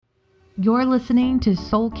You're listening to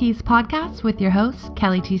Soul Keys Podcast with your host,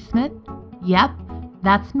 Kelly T. Smith. Yep,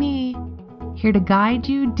 that's me. Here to guide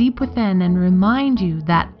you deep within and remind you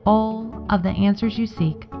that all of the answers you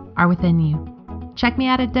seek are within you. Check me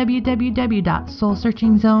out at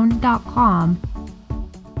www.soulsearchingzone.com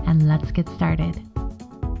and let's get started.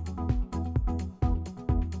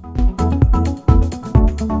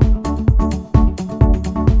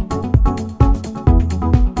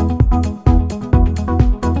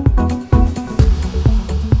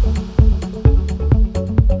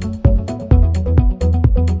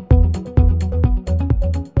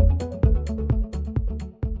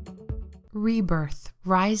 Rebirth,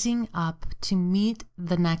 rising up to meet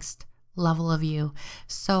the next level of you.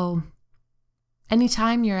 So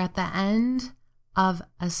anytime you're at the end of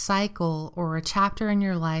a cycle or a chapter in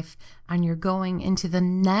your life and you're going into the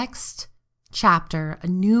next chapter, a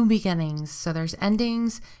new beginnings. So there's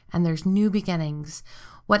endings and there's new beginnings.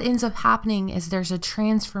 What ends up happening is there's a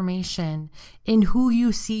transformation in who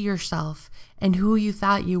you see yourself and who you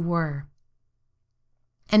thought you were.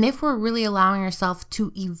 And if we're really allowing ourselves to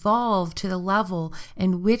evolve to the level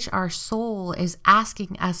in which our soul is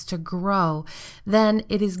asking us to grow, then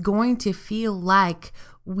it is going to feel like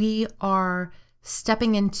we are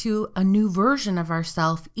stepping into a new version of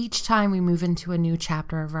ourselves each time we move into a new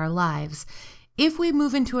chapter of our lives. If we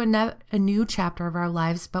move into a new chapter of our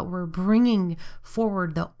lives, but we're bringing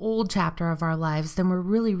forward the old chapter of our lives, then we're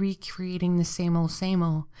really recreating the same old, same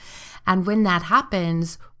old. And when that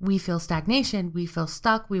happens, we feel stagnation, we feel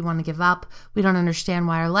stuck, we want to give up, we don't understand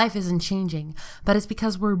why our life isn't changing. But it's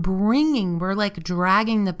because we're like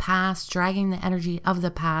dragging the past, dragging the energy of the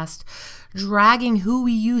past, dragging who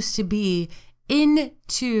we used to be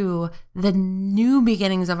into the new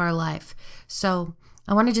beginnings of our life. So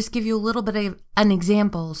I want to just give you a little bit of an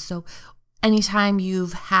example. So anytime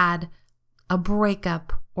you've had a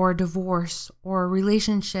breakup or a divorce or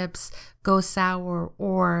relationships go sour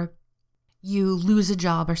or you lose a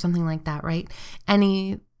job or something like that, right?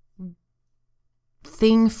 Any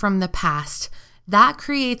thing from the past, that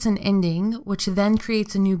creates an ending, which then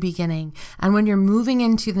creates a new beginning. And when you're moving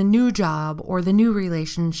into the new job or the new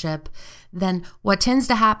relationship, then what tends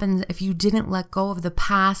to happen if you didn't let go of the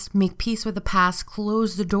past, make peace with the past,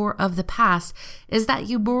 close the door of the past, is that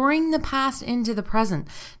you bring the past into the present.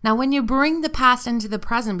 Now, when you bring the past into the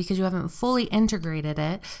present because you haven't fully integrated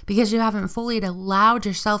it, because you haven't fully allowed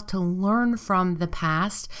yourself to learn from the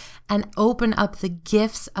past and open up the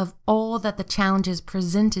gifts of all that the challenges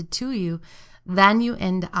presented to you, then you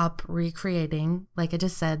end up recreating, like I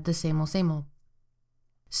just said, the same old, same old.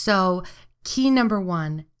 So key number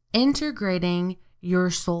one, integrating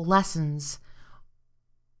your soul lessons.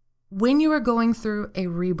 When you are going through a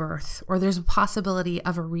rebirth, or there's a possibility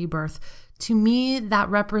of a rebirth, to me, that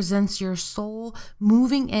represents your soul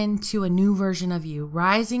moving into a new version of you,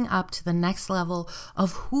 rising up to the next level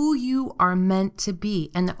of who you are meant to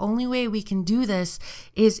be. And the only way we can do this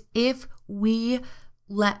is if we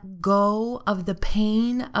let go of the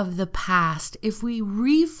pain of the past. If we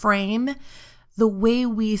reframe the way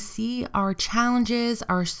we see our challenges,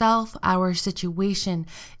 ourself, our situation,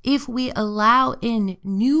 if we allow in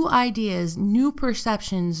new ideas, new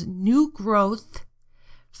perceptions, new growth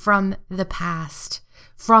from the past,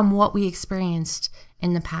 from what we experienced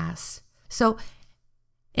in the past. So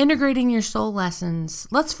integrating your soul lessons.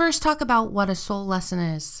 Let's first talk about what a soul lesson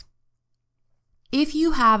is. If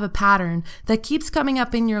you have a pattern that keeps coming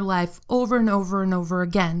up in your life over and over and over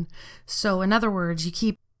again, so in other words, you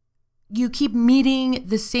keep meeting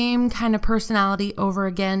the same kind of personality over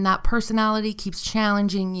again, that personality keeps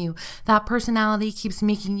challenging you, that personality keeps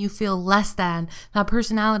making you feel less than, that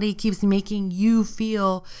personality keeps making you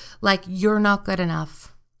feel like you're not good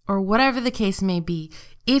enough, or whatever the case may be.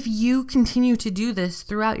 If you continue to do this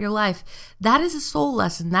throughout your life, that is a soul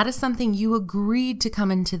lesson. That is something you agreed to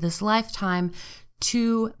come into this lifetime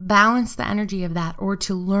to balance the energy of that, or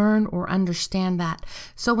to learn or understand that.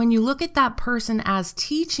 So when you look at that person as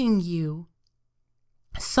teaching you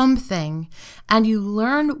something and you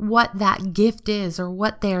learn what that gift is or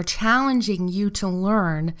what they're challenging you to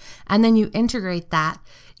learn, and then you integrate that,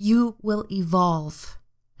 you will evolve.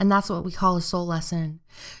 And that's what we call a soul lesson.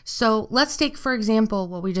 So let's take, for example,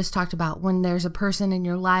 what we just talked about, when there's a person in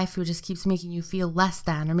your life who just keeps making you feel less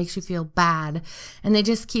than or makes you feel bad, and they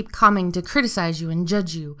just keep coming to criticize you and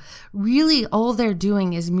judge you. Really, all they're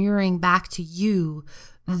doing is mirroring back to you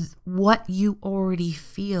what you already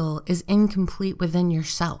feel is incomplete within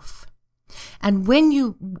yourself. And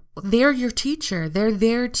they're your teacher. They're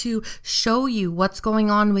there to show you what's going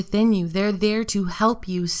on within you. They're there to help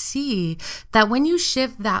you see that when you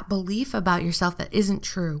shift that belief about yourself that isn't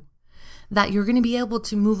true, that you're going to be able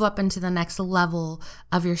to move up into the next level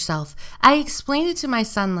of yourself. I explained it to my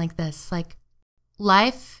son like this, like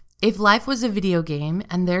if life was a video game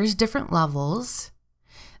and there's different levels,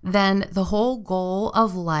 then the whole goal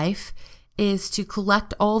of life is to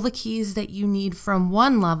collect all the keys that you need from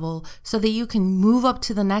one level so that you can move up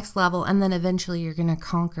to the next level, and then eventually you're going to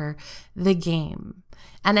conquer the game.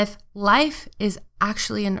 And if life is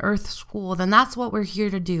actually an earth school, then that's what we're here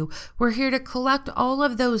to do. We're here to collect all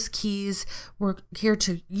of those keys. We're here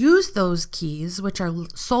to use those keys, which are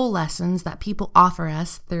soul lessons that people offer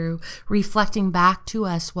us through reflecting back to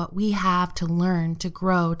us what we have to learn, to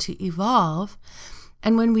grow, to evolve.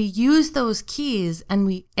 And when we use those keys and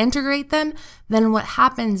we integrate them, then what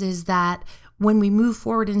happens is that when we move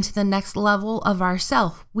forward into the next level of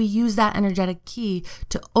ourself, we use that energetic key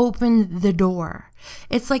to open the door.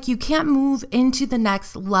 It's like you can't move into the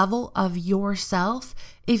next level of yourself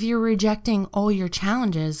if you're rejecting all your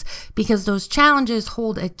challenges, because those challenges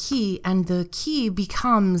hold a key, and the key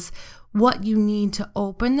becomes what you need to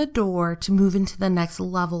open the door to move into the next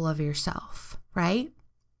level of yourself, right?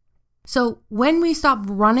 So when we stop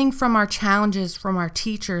running from our challenges, from our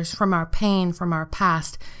teachers, from our pain, from our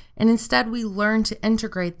past, and instead we learn to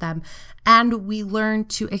integrate them, and we learn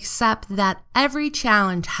to accept that every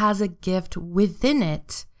challenge has a gift within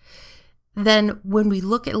it, then when we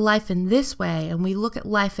look at life in this way, and we look at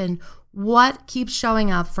life in what keeps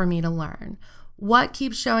showing up for me to learn, what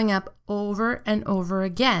keeps showing up over and over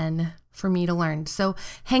again for me to learn. So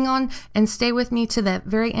hang on and stay with me to the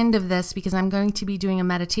very end of this, because I'm going to be doing a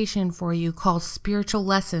meditation for you called Spiritual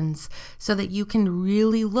Lessons, so that you can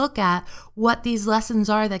really look at what these lessons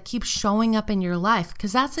are that keep showing up in your life,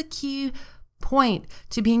 because that's a key point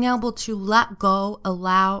to being able to let go,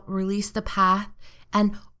 allow, release the path,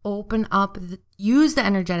 and open up, use the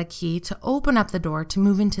energetic key to open up the door to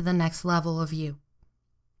move into the next level of you.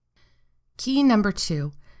 Key number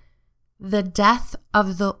 2. The death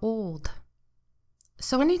of the old.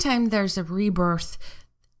 So anytime there's a rebirth,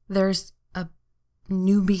 there's a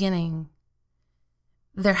new beginning,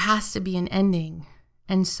 there has to be an ending.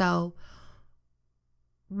 And so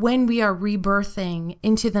when we are rebirthing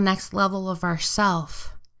into the next level of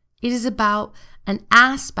ourself, it is about an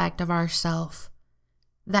aspect of ourself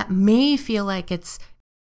that may feel like it's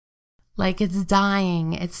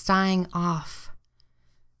dying off.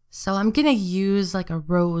 So I'm going to use like a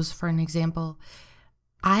rose for an example.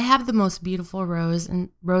 I have the most beautiful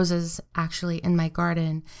roses actually in my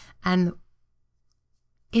garden, and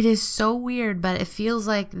it is so weird, but it feels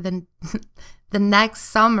like the next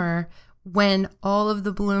summer when all of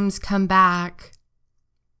the blooms come back,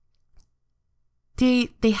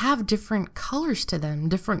 they have different colors to them,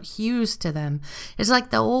 different hues to them. It's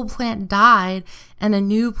like the old plant died and a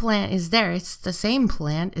new plant is there. It's the same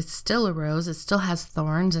plant. It's still a rose. It still has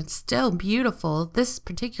thorns. It's still beautiful. This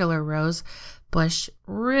particular rose bush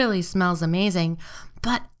really smells amazing.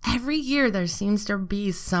 But every year there seems to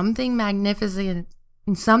be something magnificently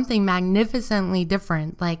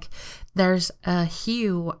different. Like there's a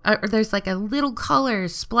hue, or there's like a little color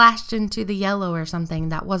splashed into the yellow or something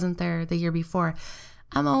that wasn't there the year before.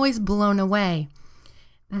 I'm always blown away.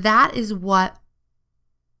 That is what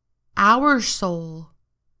our soul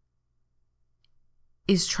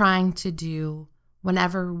is trying to do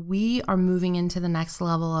whenever we are moving into the next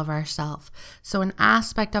level of ourself. So an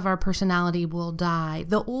aspect of our personality will die.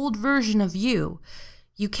 The old version of you.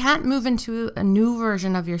 You can't move into a new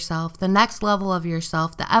version of yourself, the next level of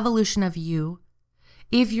yourself, the evolution of you,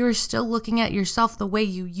 if you're still looking at yourself the way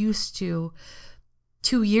you used to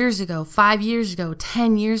 2 years ago, 5 years ago,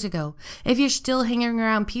 10 years ago. If you're still hanging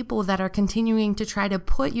around people that are continuing to try to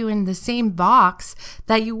put you in the same box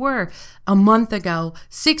that you were a month ago,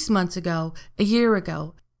 6 months ago, a year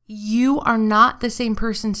ago, you are not the same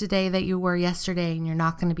person today that you were yesterday, and you're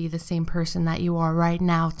not going to be the same person that you are right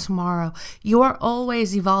now, tomorrow. You are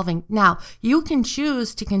always evolving. Now, you can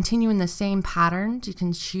choose to continue in the same patterns. You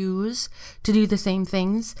can choose to do the same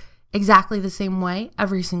things exactly the same way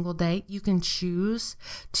every single day. You can choose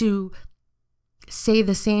to say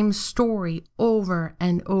the same story over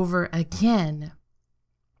and over again.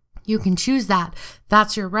 You can choose that.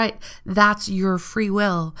 That's your right. That's your free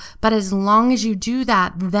will. But as long as you do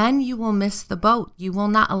that, then you will miss the boat. You will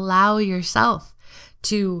not allow yourself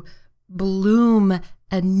to bloom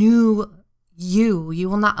a new you. You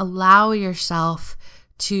will not allow yourself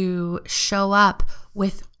to show up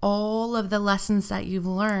with all of the lessons that you've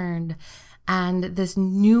learned and this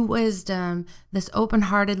new wisdom, this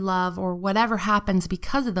open-hearted love, or whatever happens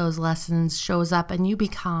because of those lessons shows up, and you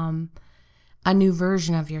become a new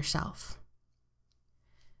version of yourself.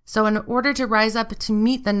 So in order to rise up to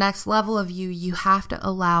meet the next level of you, you have to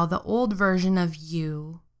allow the old version of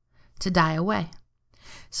you to die away.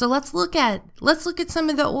 So let's look at some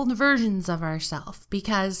of the old versions of ourselves,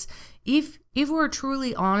 because if we're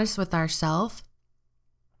truly honest with ourselves,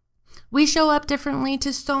 we show up differently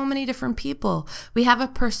to so many different people. We have a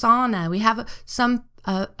persona, we have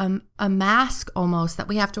a mask almost that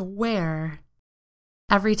we have to wear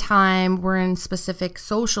every time we're in specific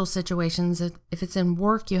social situations. If it's in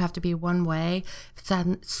work, you have to be one way. If it's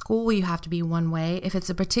at school, you have to be one way. If it's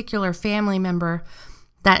a particular family member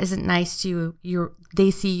that isn't nice to you,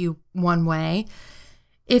 they see you one way.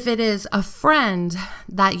 If it is a friend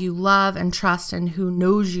that you love and trust and who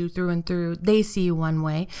knows you through and through, they see you one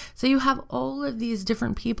way. So you have all of these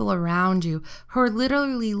different people around you who are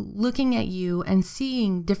literally looking at you and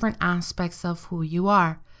seeing different aspects of who you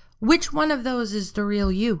are. Which one of those is the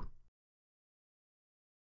real you?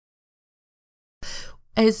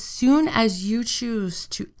 As soon as you choose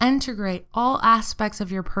to integrate all aspects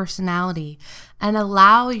of your personality and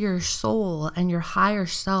allow your soul and your higher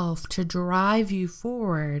self to drive you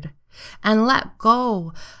forward and let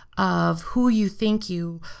go of who you think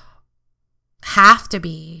you have to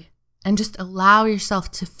be and just allow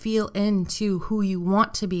yourself to feel into who you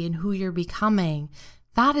want to be and who you're becoming,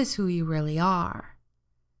 that is who you really are.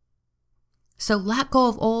 So let go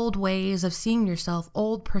of old ways of seeing yourself,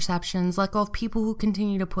 old perceptions, let go of people who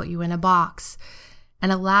continue to put you in a box,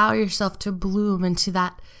 and allow yourself to bloom into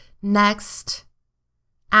that next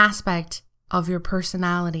aspect of your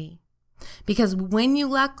personality. Because when you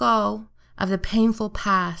let go of the painful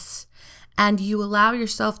past and you allow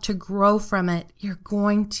yourself to grow from it, you're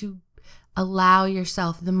going to allow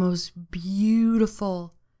yourself the most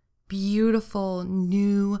beautiful, beautiful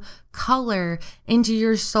new color into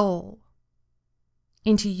your soul,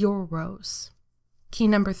 into your rose. Key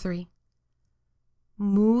number 3,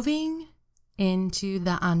 moving into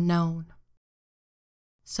the unknown.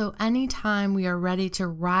 So anytime we are ready to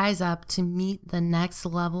rise up to meet the next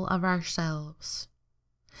level of ourselves,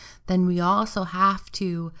 then we also have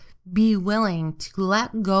to be willing to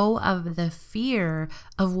let go of the fear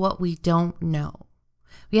of what we don't know.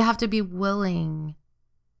 We have to be willing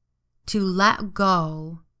to let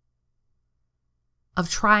go of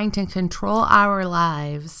trying to control our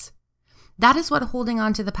lives. That is what holding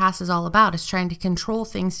on to the past is all about, is trying to control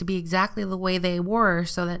things to be exactly the way they were,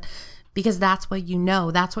 so that, because that's what you know,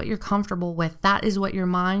 that's what you're comfortable with, that is what your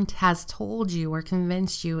mind has told you or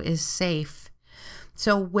convinced you is safe.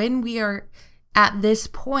 So when we are at this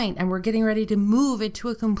point and we're getting ready to move into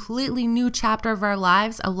a completely new chapter of our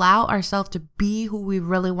lives, allow ourselves to be who we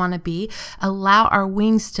really want to be, allow our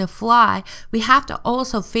wings to fly, we have to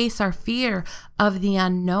also face our fear of the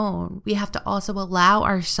unknown. We have to also allow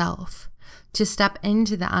ourselves to step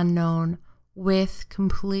into the unknown with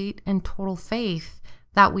complete and total faith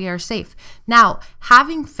that we are safe. Now,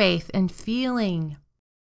 having faith and feeling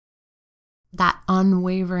that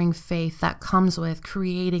unwavering faith that comes with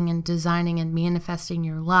creating and designing and manifesting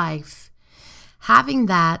your life, having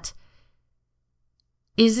that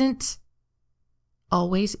isn't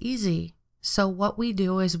always easy. So what we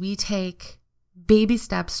do is we take baby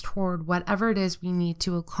steps toward whatever it is we need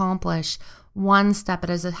to accomplish, one step at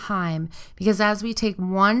a time. Because as we take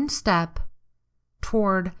one step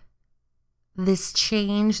toward this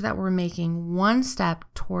change that we're making, one step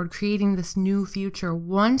toward creating this new future,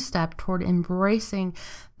 one step toward embracing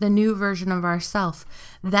the new version of ourselves,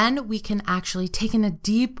 then we can actually take in a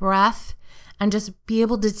deep breath and just be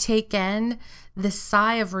able to take in this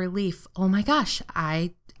sigh of relief. Oh my gosh,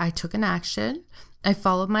 I took an action. I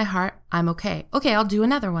followed my heart. I'm okay. Okay, I'll do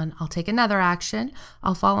another one. I'll take another action.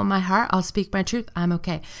 I'll follow my heart. I'll speak my truth. I'm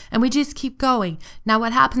okay. And we just keep going. Now,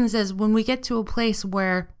 what happens is when we get to a place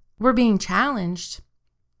where we're being challenged,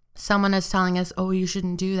 someone is telling us, oh, you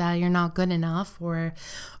shouldn't do that, you're not good enough, or,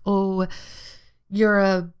 oh, you're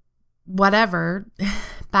a whatever,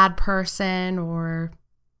 bad person, or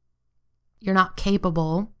you're not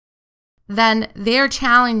capable, then they're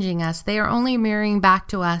challenging us. They are only mirroring back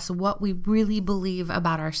to us what we really believe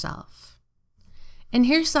about ourselves. And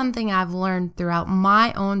here's something I've learned throughout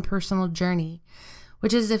my own personal journey,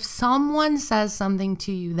 which is if someone says something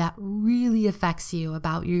to you that really affects you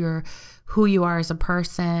about who you are as a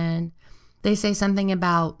person, they say something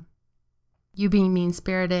about you being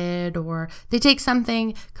mean-spirited, or they take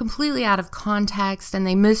something completely out of context and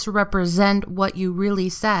they misrepresent what you really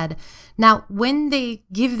said. Now, when they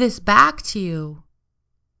give this back to you,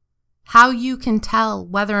 how you can tell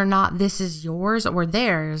whether or not this is yours or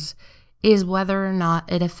theirs is whether or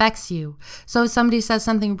not it affects you. So if somebody says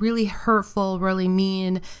something really hurtful, really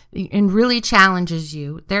mean, and really challenges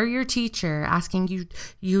you, they're your teacher asking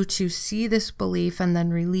you to see this belief and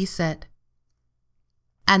then release it.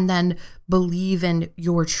 And then believe in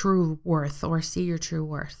your true worth or see your true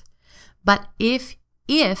worth. But if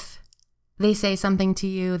they say something to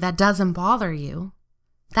you that doesn't bother you,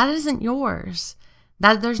 that isn't yours.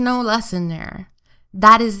 That there's no lesson there.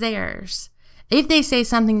 That is theirs. If they say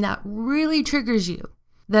something that really triggers you,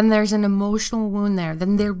 then there's an emotional wound there.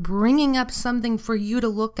 Then they're bringing up something for you to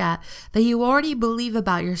look at that you already believe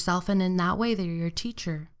about yourself. And in that way, they're your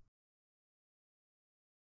teacher.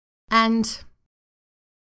 And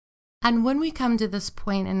when we come to this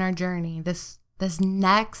point in our journey, this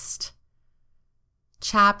next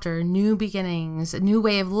chapter, new beginnings, a new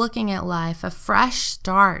way of looking at life, a fresh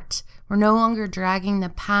start. We're no longer dragging the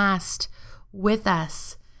past with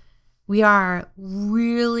us. We are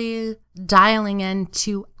really dialing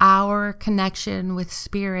into our connection with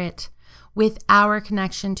spirit, with our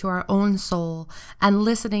connection to our own soul, and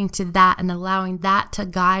listening to that and allowing that to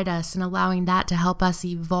guide us and allowing that to help us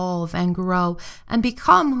evolve and grow and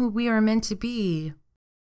become who we are meant to be.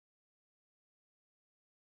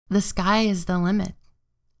 The sky is the limit.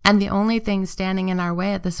 And the only thing standing in our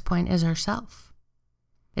way at this point is ourselves.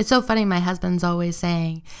 It's so funny, my husband's always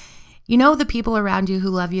saying, you know, the people around you who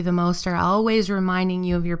love you the most are always reminding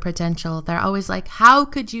you of your potential. They're always like, how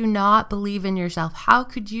could you not believe in yourself? How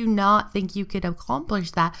could you not think you could accomplish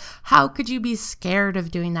that? How could you be scared of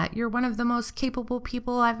doing that? You're one of the most capable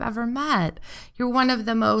people I've ever met. You're one of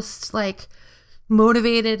the most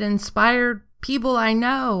motivated, inspired people I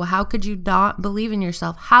know. How could you not believe in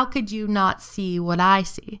yourself? How could you not see what I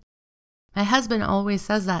see? My husband always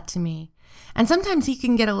says that to me. And sometimes he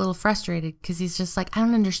can get a little frustrated because he's just like, I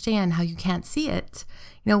don't understand how you can't see it.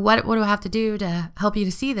 You know, what do I have to do to help you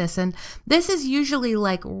to see this? And this is usually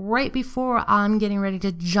right before I'm getting ready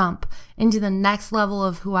to jump into the next level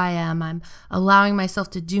of who I am. I'm allowing myself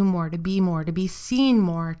to do more, to be seen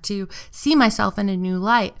more, to see myself in a new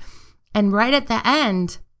light. And right at the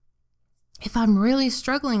end, if I'm really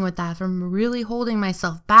struggling with that, if I'm really holding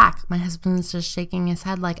myself back, my husband's just shaking his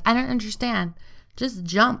head like, I don't understand. Just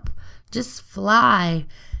jump, just fly,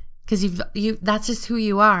 because that's just who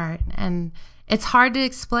you are. And it's hard to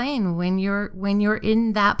explain when you're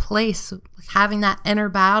in that place, having that inner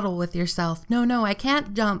battle with yourself. No, I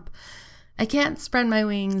can't jump. I can't spread my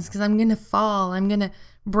wings because I'm going to fall. I'm going to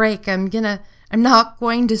break. I'm not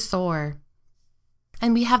going to soar.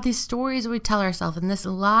 And we have these stories we tell ourselves and this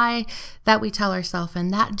lie that we tell ourselves,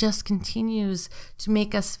 and that just continues to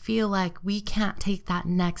make us feel like we can't take that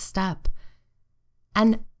next step.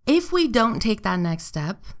 And if we don't take that next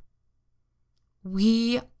step,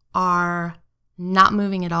 we are not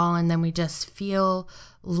moving at all, and then we just feel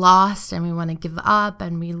lost and we want to give up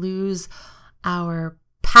and we lose our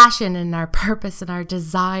passion and our purpose and our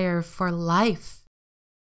desire for life.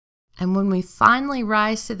 And when we finally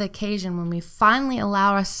rise to the occasion, when we finally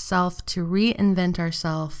allow ourselves to reinvent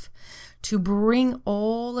ourselves, to bring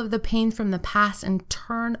all of the pain from the past and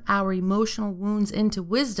turn our emotional wounds into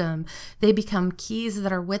wisdom, they become keys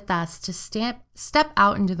that are with us to step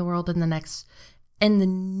out into the world in the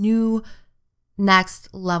new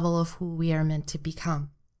next level of who we are meant to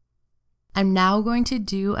become. I'm now going to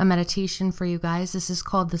do a meditation for you guys. This is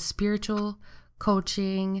called the Spiritual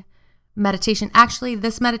Coaching Meditation. Actually,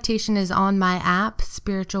 this meditation is on my app,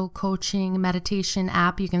 Spiritual Coaching Meditation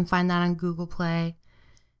app. You can find that on Google Play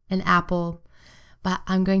and Apple. But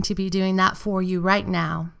I'm going to be doing that for you right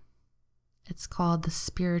now. It's called the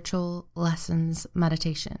Spiritual Lessons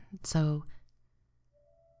Meditation. So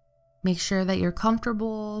make sure that you're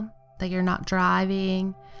comfortable, that you're not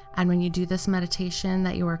driving, and when you do this meditation,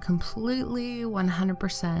 that you are completely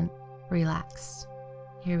 100% relaxed.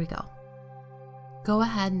 Here we go. Go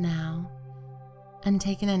ahead now and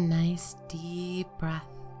take in a nice deep breath.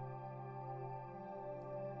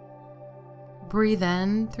 Breathe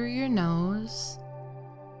in through your nose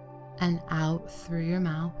and out through your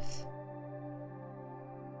mouth.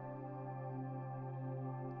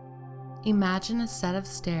 Imagine a set of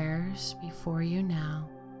stairs before you now.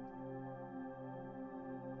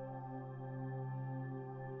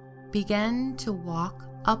 Begin to walk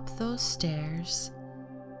up those stairs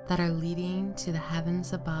that are leading to the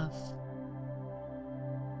heavens above.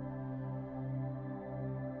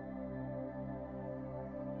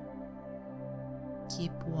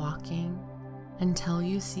 Keep walking until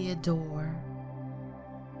you see a door.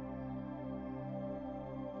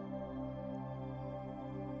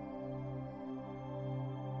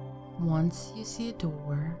 Once you see a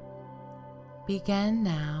door, begin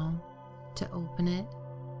now to open it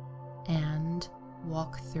and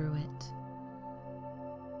walk through it.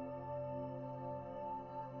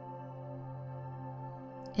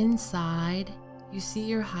 Inside, you see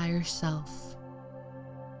your higher self.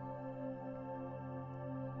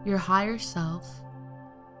 Your higher self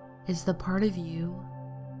is the part of you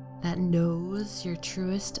that knows your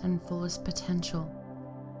truest and fullest potential.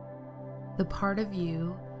 The part of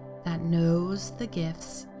you that knows the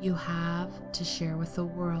gifts you have to share with the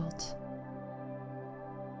world.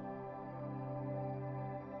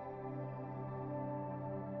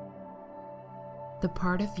 The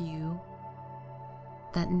part of you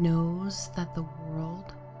that knows that the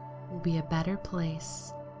world will be a better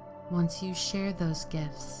place once you share those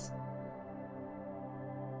gifts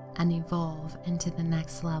and evolve into the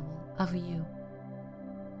next level of you.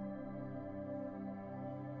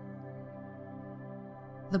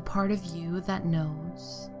 The part of you that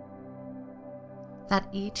knows that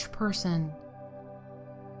each person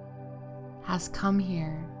has come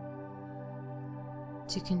here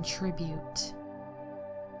to contribute,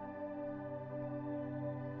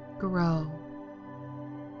 grow,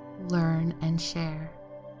 learn, and share.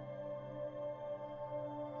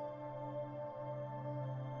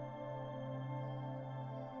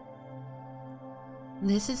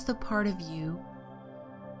 This is the part of you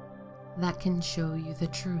that can show you the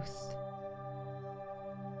truth.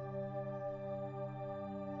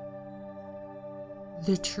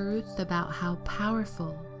 The truth about how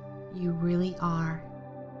powerful you really are.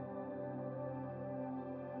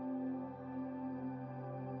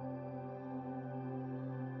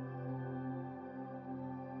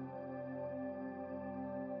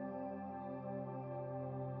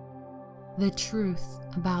 The truth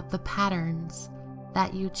about the patterns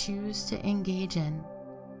that you choose to engage in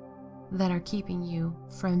that are keeping you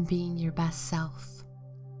from being your best self.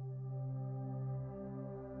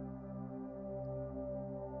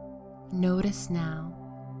 Notice now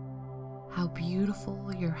how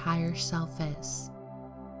beautiful your higher self is.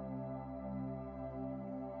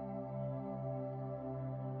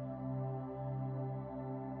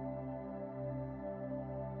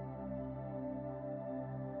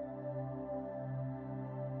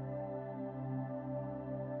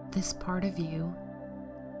 This part of you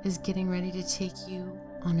is getting ready to take you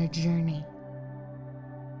on a journey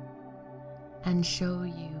and show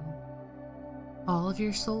you all of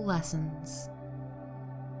your soul lessons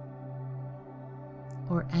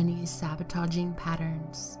or any sabotaging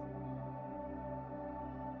patterns.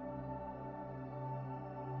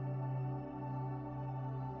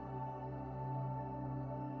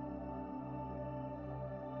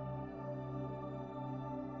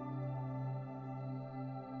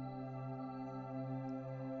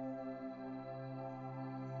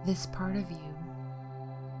 This part of you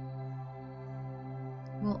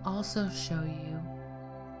will also show you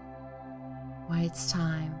why it's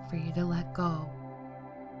time for you to let go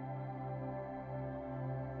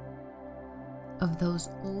of those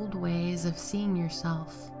old ways of seeing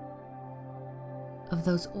yourself, of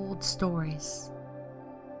those old stories,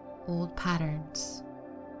 old patterns,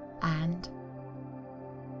 and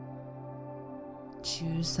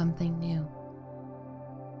choose something new.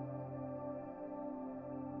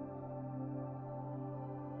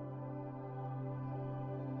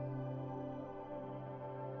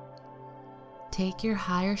 Take your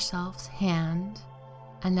higher self's hand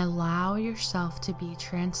and allow yourself to be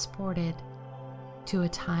transported to a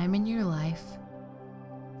time in your life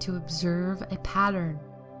to observe a pattern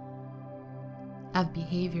of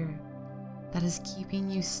behavior that is keeping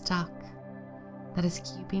you stuck, that is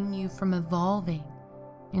keeping you from evolving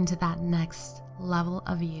into that next level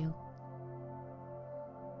of you.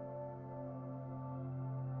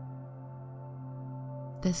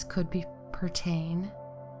 This could pertain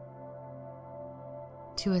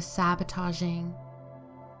to a sabotaging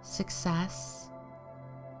success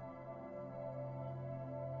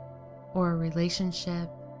or a relationship,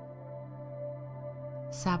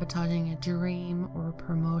 sabotaging a dream or a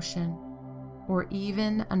promotion, or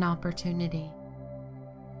even an opportunity.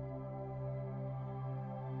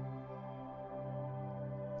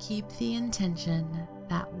 Keep the intention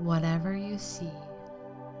that whatever you see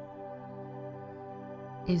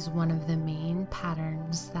is one of the main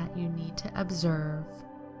patterns that you need to observe.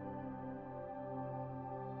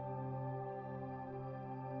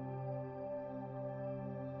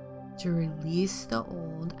 To release the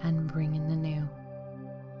old and bring in the new.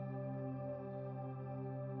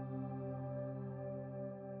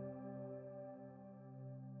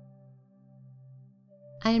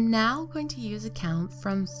 I am now going to use a count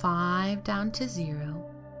from 5 down to 0,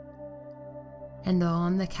 and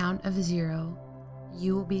on the count of 0,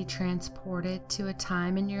 You will be transported to a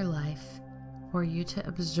time in your life for you to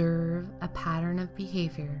observe a pattern of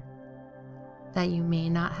behavior that you may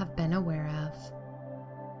not have been aware of,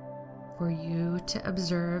 for you to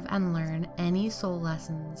observe and learn any soul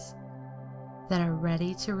lessons that are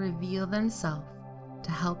ready to reveal themselves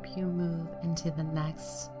to help you move into the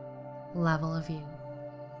next level of you.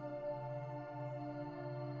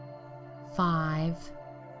 5,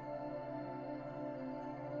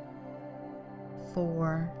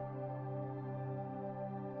 4,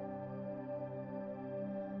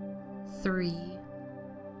 3,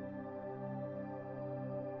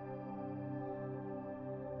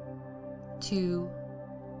 2,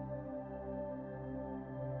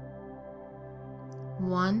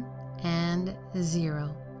 1, and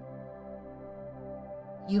 0.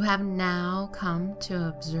 You have now come to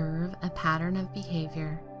observe a pattern of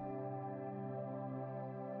behavior.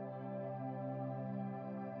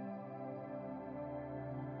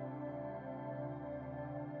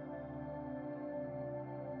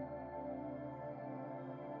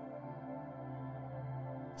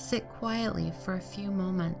 Sit quietly for a few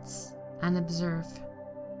moments and observe.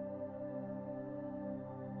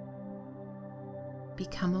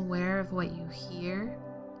 Become aware of what you hear,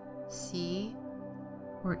 see,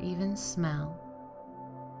 or even smell.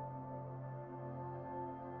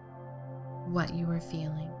 What you are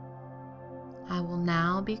feeling. I will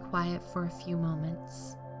now be quiet for a few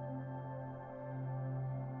moments.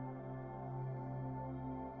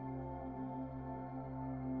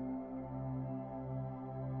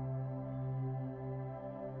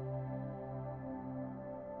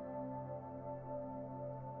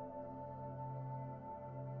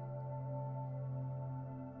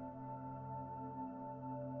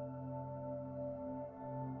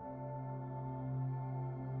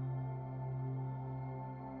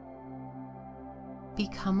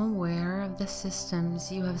 Become aware of the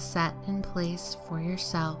systems you have set in place for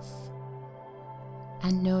yourself,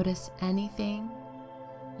 and notice anything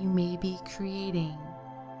you may be creating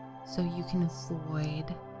so you can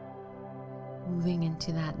avoid moving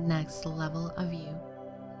into that next level of you.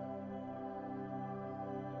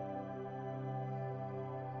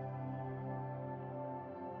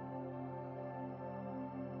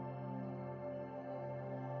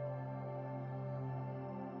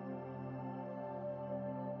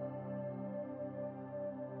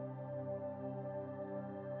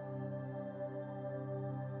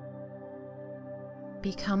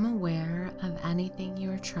 Become aware of anything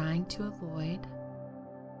you are trying to avoid.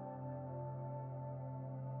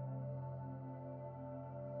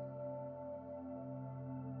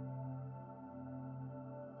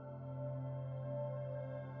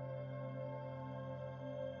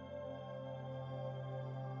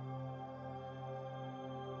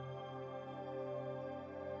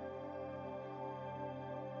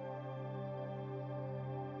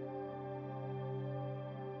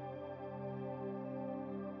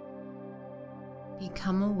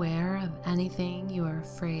 Become aware of anything you are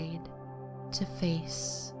afraid to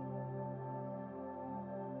face.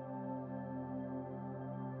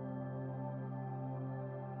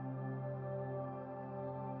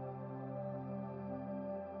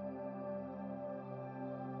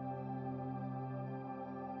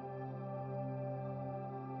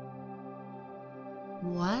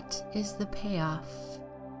 What is the payoff?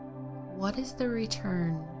 What is the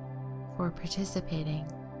return for participating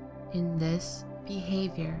in this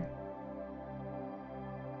behavior?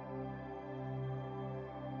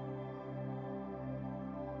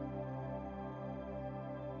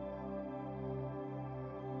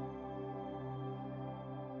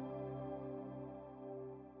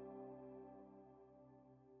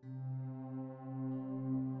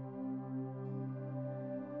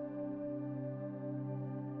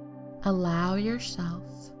 Allow yourself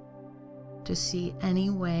to see any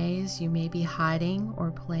ways you may be hiding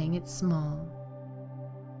or playing it small.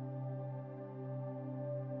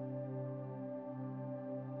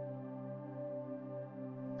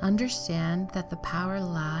 Understand that the power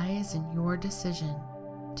lies in your decision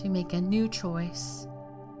to make a new choice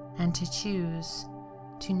and to choose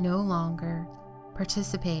to no longer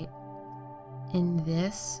participate in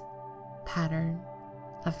this pattern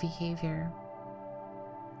of behavior.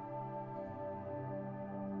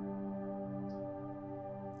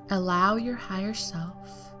 Allow your higher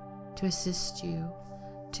self to assist you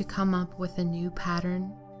to come up with a new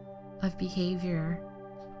pattern of behavior,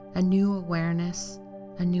 a new awareness,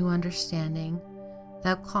 a new understanding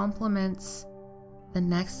that complements the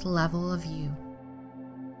next level of you.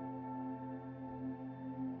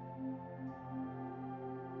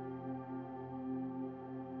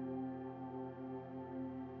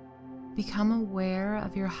 become aware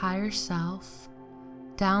of your higher self,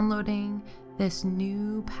 downloading this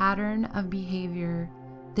new pattern of behavior,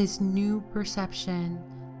 this new perception,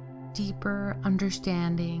 deeper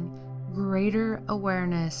understanding, greater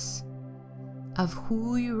awareness of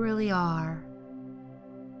who you really are,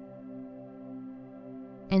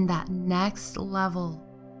 and that next level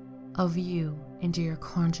of you into your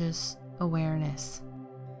conscious awareness.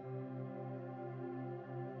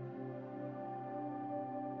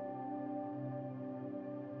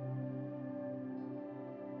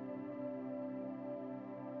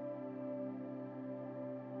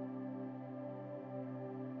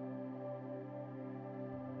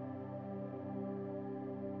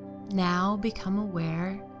 Now become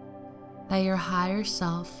aware that your higher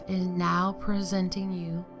self is now presenting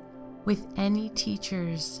you with any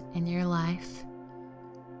teachers in your life,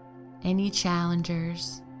 any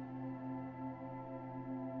challengers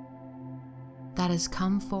that has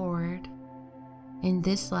come forward in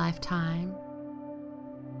this lifetime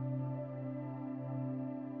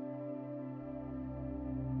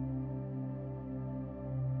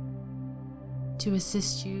to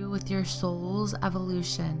assist you with your soul's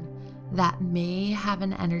evolution that may have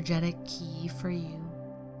an energetic key for you.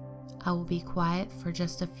 I will be quiet for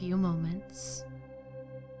just a few moments.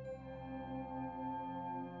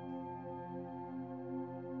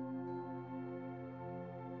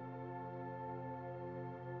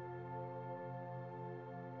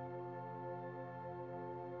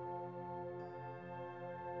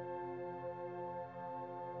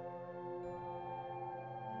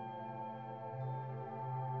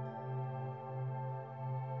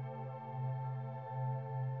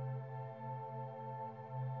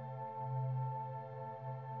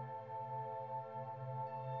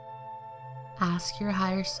 Ask your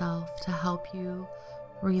higher self to help you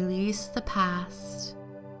release the past,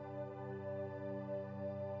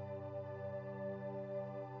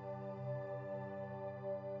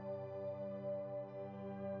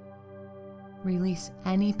 release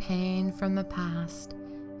any pain from the past,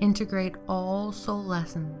 integrate all soul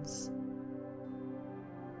lessons,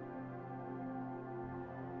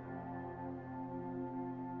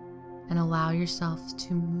 and allow yourself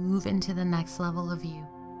to move into the next level of you.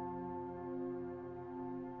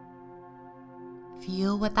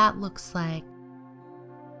 Feel what that looks like.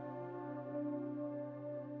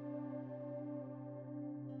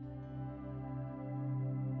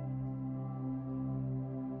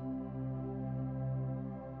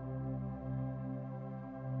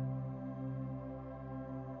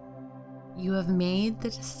 You have made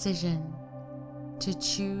the decision to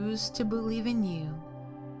choose to believe in you,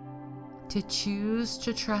 to choose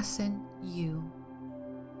to trust in you,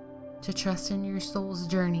 to trust in your soul's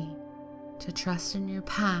journey, to trust in your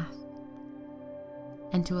path,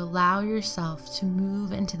 and to allow yourself to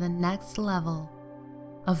move into the next level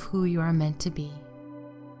of who you are meant to be.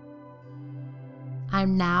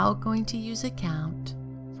 I'm now going to use a count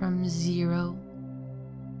from 0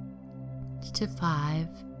 to 5,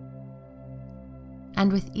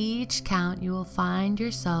 and with each count you will find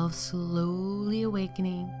yourself slowly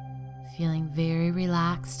awakening, feeling very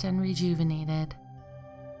relaxed and rejuvenated,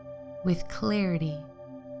 with clarity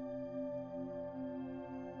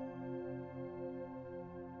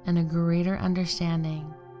and a greater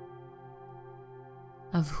understanding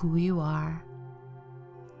of who you are.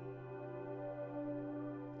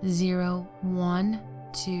 0, 1,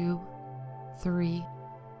 2, 3,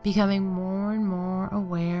 becoming more and more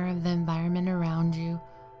aware of the environment around you.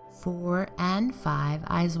 4 and 5,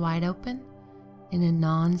 eyes wide open in a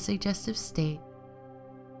non-suggestive state,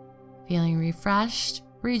 feeling refreshed,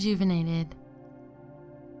 rejuvenated,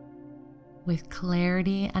 with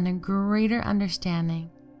clarity and a greater understanding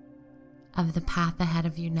of the path ahead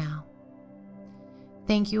of you now.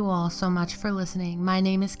 Thank you all so much for listening. My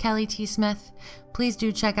name is Kelly T. Smith. Please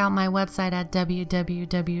do check out my website at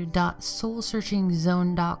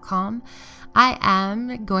www.soulsearchingzone.com. I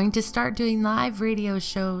am going to start doing live radio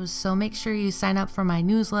shows, so make sure you sign up for my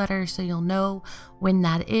newsletter so you'll know when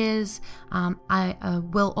that is. I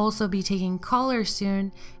will also be taking callers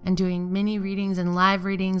soon and doing mini readings and live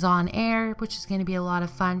readings on air, which is going to be a lot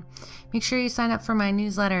of fun. Make sure you sign up for my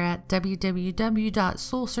newsletter at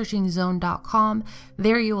www.soulsearchingzone.com.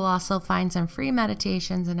 There you will also find some free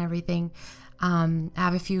meditations and everything. I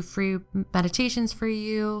have a few free meditations for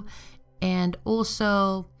you, and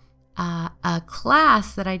also a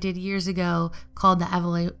class that I did years ago called the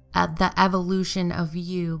Evolution of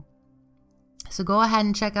You. So go ahead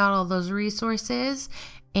and check out all those resources,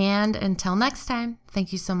 and until next time,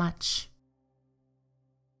 thank you so much.